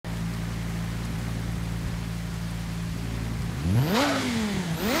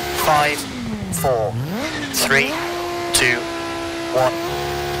5, 4, 3, 2, 1,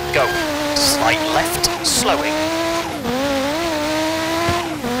 go. Slight left, slowing.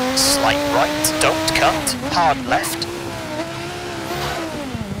 Slight right, don't cut, hard left.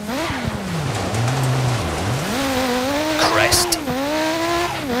 Crest.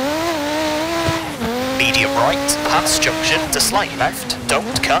 Medium right, pass junction to slight left,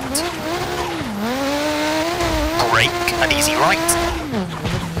 don't cut. Brake and easy right.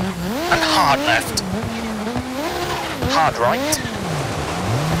 And hard left. Hard right.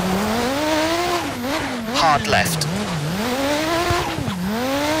 Hard left.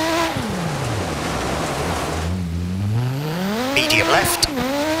 Medium left.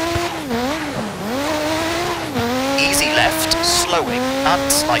 Easy left, slowing,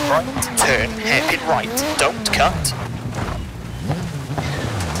 and slight right. Turn, hairpin right, don't cut.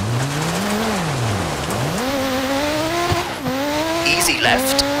 Easy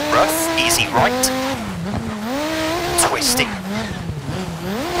left, rough, easy right. Twisting.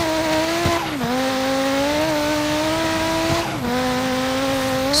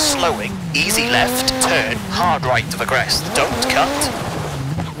 Slowing, easy left, turn, hard right of a crest, don't cut.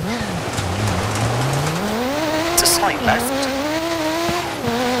 To slight left.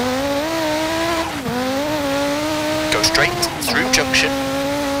 Go straight, through junction.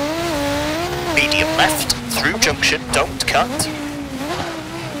 Medium left, through junction, don't cut.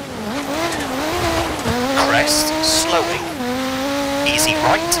 Crest, slowing. Easy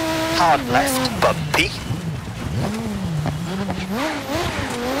right, hard left, bumpy.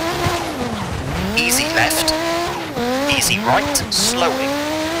 Easy left, easy right, slowing.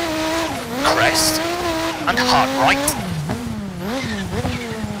 Crest, and hard right.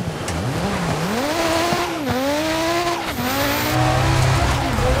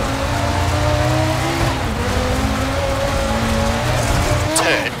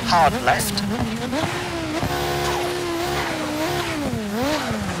 Turn, hard left.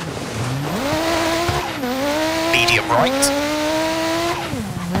 Medium right.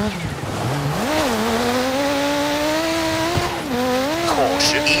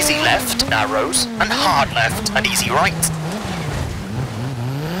 Caution, easy left, narrows, and hard left, and easy right.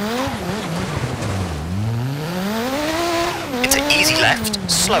 Into easy left,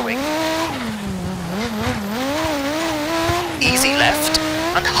 slowing. Easy left,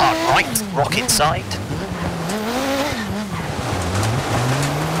 and hard right, rock inside.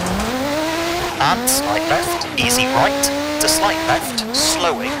 And slight left, easy right, to slight left,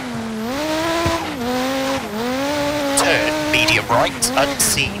 slowing. Turn, medium right,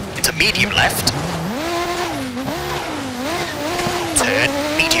 unseen, into medium left. Turn,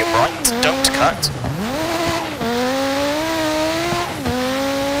 medium right, don't cut.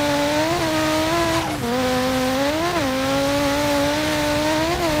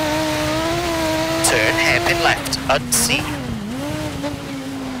 Turn, hairpin left, unseen.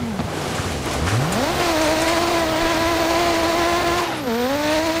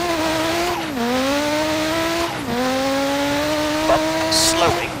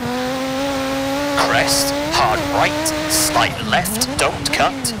 Slowing. Crest, hard right, slight left, don't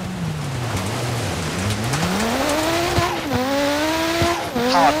cut.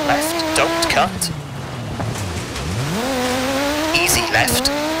 Hard left, don't cut. Easy left.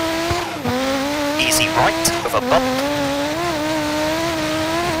 Easy right of a bump.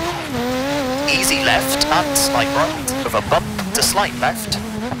 Easy left and slight right of a bump to slight left.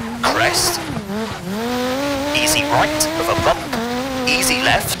 Crest. Easy right of a bump. Easy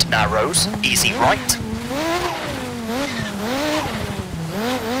left, narrows, easy right.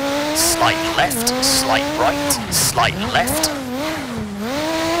 Slight left, slight right, slight left.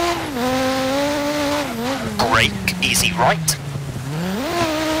 Brake, easy right.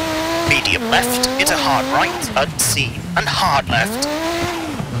 Medium left, into hard right, unseen, and hard left.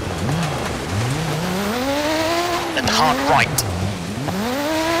 And hard right.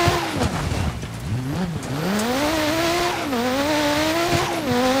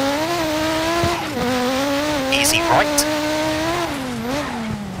 Easy right.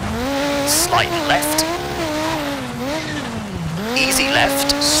 Slight left. Easy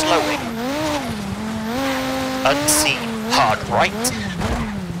left, slowing. Unseen, hard right.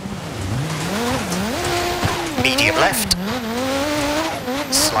 Medium left.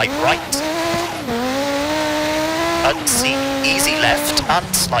 Slight right. Unseen, easy left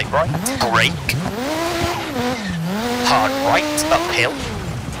and slight right. Brake. Hard right, uphill.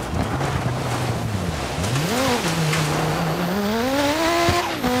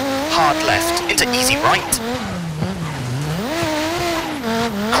 Hard left into easy right.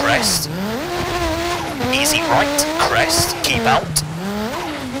 Crest. Easy right, crest, keep out.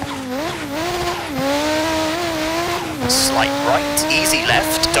 Slight right, easy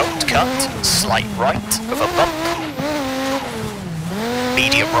left, don't cut. Slight right of a bump.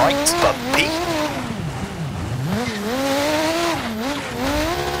 Medium right, bumpy.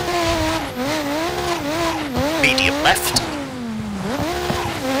 Medium left.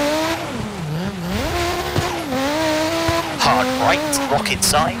 Hard right, rock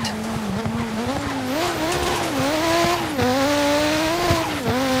inside.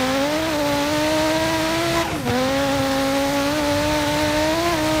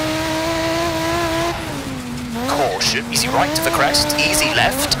 Caution, easy right of a crest, easy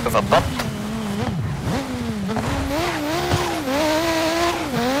left of a bump.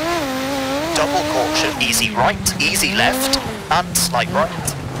 Double caution, easy right, easy left, and slight right.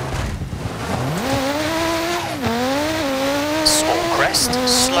 Small crest,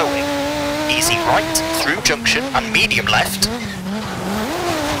 slowing. Easy right, through junction, and medium left.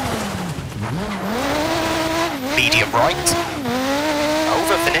 Medium right.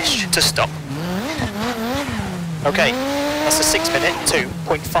 Over finish to stop. Okay, that's a 6 minute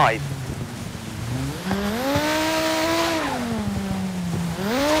 2.5.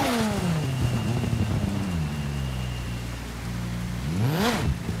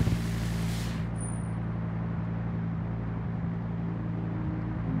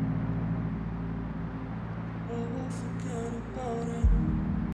 I forgot about